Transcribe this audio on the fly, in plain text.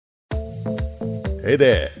Hey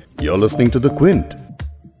there, you're listening to The Quint.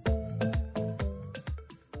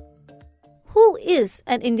 Who is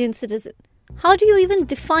an Indian citizen? How do you even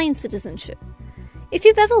define citizenship? If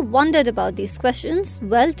you've ever wondered about these questions,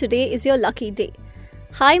 well, today is your lucky day.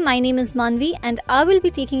 Hi, my name is Manvi and I will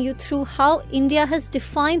be taking you through how India has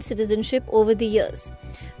defined citizenship over the years.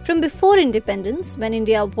 From before independence, when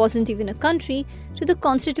India wasn't even a country, to the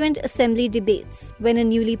Constituent Assembly debates, when a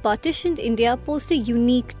newly partitioned India posed a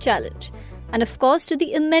unique challenge, and of course to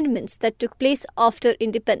the amendments that took place after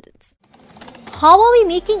independence. How are we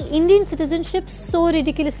making Indian citizenship so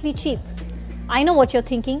ridiculously cheap? I know what you're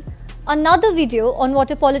thinking. Another video on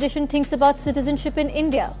what a politician thinks about citizenship in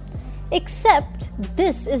India. Except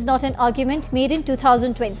this is not an argument made in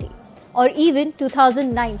 2020 or even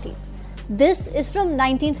 2019. This is from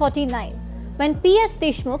 1949 when P.S.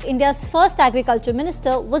 Deshmukh, India's first agriculture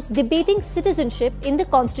minister, was debating citizenship in the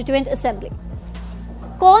Constituent Assembly.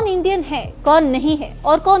 कौन Indian है, कौन नहीं है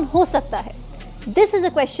और कौन हो सकता है? This is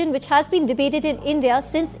a question which has been debated in India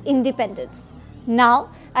since independence. Now,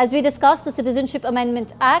 as we discuss the Citizenship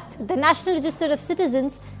Amendment Act, the National Register of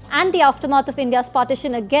Citizens and the aftermath of India's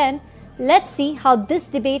partition again, let's see how this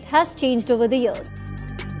debate has changed over the years.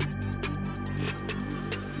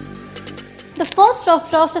 The first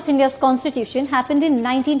draft of India's constitution happened in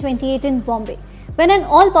 1928 in Bombay, when an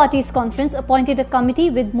all-parties conference appointed a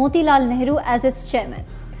committee with Motilal Nehru as its chairman.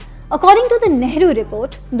 According to the Nehru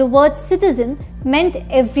report, the word citizen meant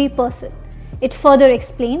every person. It further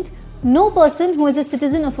explained, no person who is a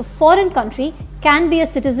citizen of a foreign country can be a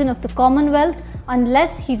citizen of the Commonwealth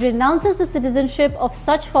unless he renounces the citizenship of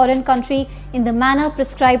such foreign country in the manner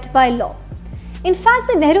prescribed by law. In fact,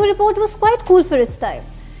 the Nehru report was quite cool for its time.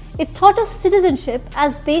 It thought of citizenship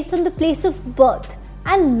as based on the place of birth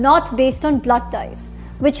and not based on blood ties,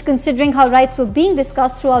 which, considering how rights were being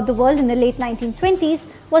discussed throughout the world in the late 1920s,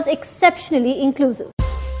 was exceptionally inclusive.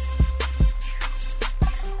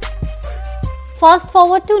 Fast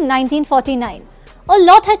forward to 1949. A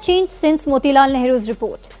lot had changed since Motilal Nehru's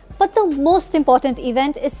report, but the most important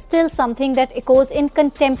event is still something that echoes in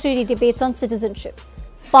contemporary debates on citizenship: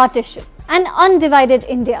 partition. An undivided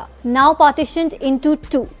India, now partitioned into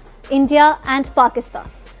two, India and Pakistan.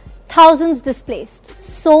 Thousands displaced,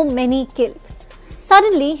 so many killed.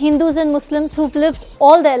 Suddenly, Hindus and Muslims who've lived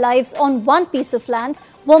all their lives on one piece of land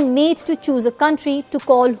were made to choose a country to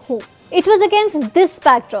call home. It was against this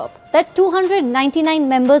backdrop that 299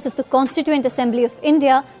 members of the Constituent Assembly of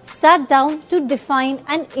India sat down to define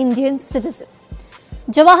an Indian citizen.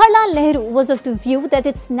 Jawaharlal Nehru was of the view that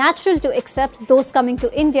it's natural to accept those coming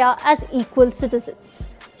to India as equal citizens.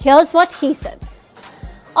 Here's what he said.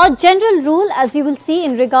 Our general rule, as you will see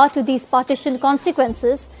in regard to these partition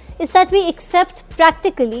consequences, is that we accept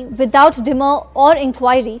practically, without demur or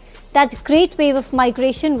inquiry, that great wave of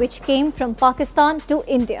migration which came from Pakistan to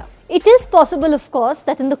India. It is possible, of course,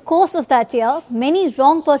 that in the course of that year, many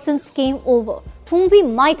wrong persons came over, whom we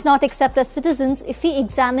might not accept as citizens if we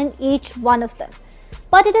examine each one of them.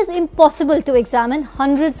 But it is impossible to examine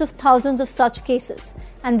hundreds of thousands of such cases,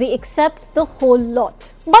 and we accept the whole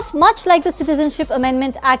lot. But much like the Citizenship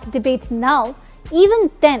Amendment Act debate now,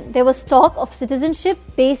 even then there was talk of citizenship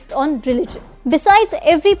based on religion. Besides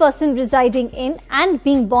every person residing in and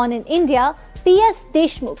being born in India, P.S.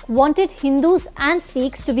 Deshmukh wanted Hindus and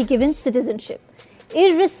Sikhs to be given citizenship,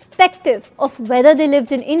 irrespective of whether they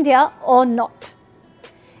lived in India or not.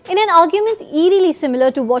 In an argument eerily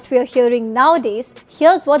similar to what we are hearing nowadays,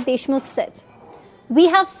 here's what Deshmukh said. We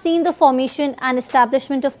have seen the formation and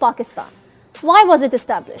establishment of Pakistan. Why was it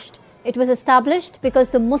established? It was established because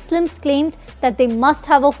the Muslims claimed that they must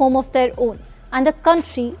have a home of their own and a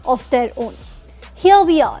country of their own. Here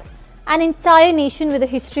we are, an entire nation with a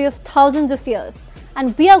history of thousands of years,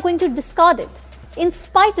 and we are going to discard it, in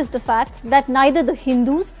spite of the fact that neither the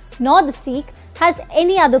Hindus nor the Sikh has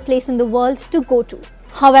any other place in the world to go to.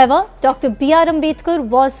 However, Dr. B.R. Ambedkar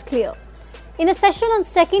was clear. In a session on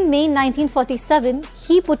 2nd May 1947,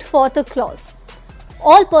 he put forth a clause.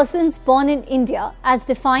 All persons born in India, as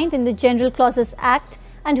defined in the General Clauses Act,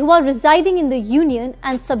 and who are residing in the Union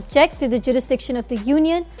and subject to the jurisdiction of the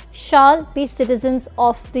Union, shall be citizens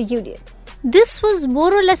of the Union. This was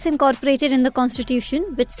more or less incorporated in the Constitution,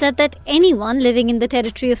 which said that anyone living in the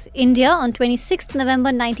territory of India on 26th November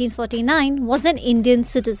 1949 was an Indian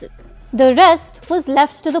citizen. The rest was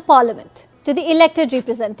left to the Parliament, to the elected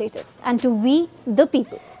representatives, and to we, the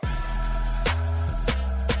people.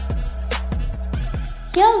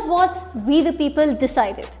 Here's what we, the people,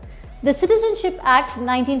 decided. The Citizenship Act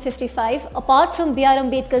 1955, apart from B.R.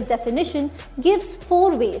 Ambedkar's definition, gives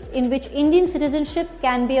 4 ways in which Indian citizenship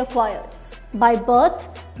can be acquired: by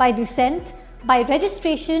birth, by descent, by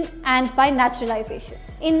registration and by naturalization.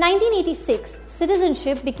 In 1986,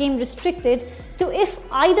 citizenship became restricted to if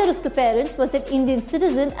either of the parents was an Indian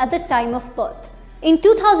citizen at the time of birth. In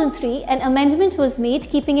 2003, an amendment was made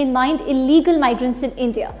keeping in mind illegal migrants in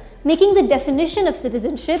India, making the definition of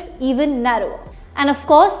citizenship even narrower. And of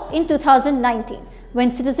course, in 2019,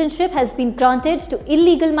 when citizenship has been granted to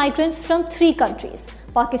illegal migrants from 3 countries,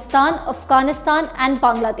 Pakistan, Afghanistan and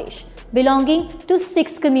Bangladesh, belonging to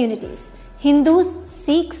 6 communities: Hindus,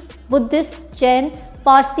 Sikhs, Buddhists, Jain,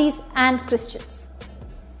 Parsis and Christians.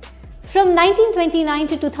 From 1929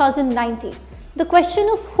 to 2019, the question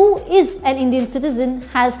of who is an Indian citizen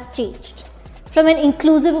has changed. From an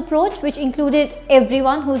inclusive approach which included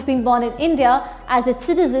everyone who's been born in India as its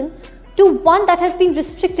citizen, to one that has been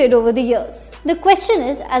restricted over the years. The question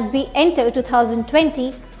is, as we enter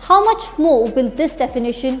 2020, how much more will this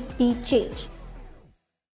definition be changed?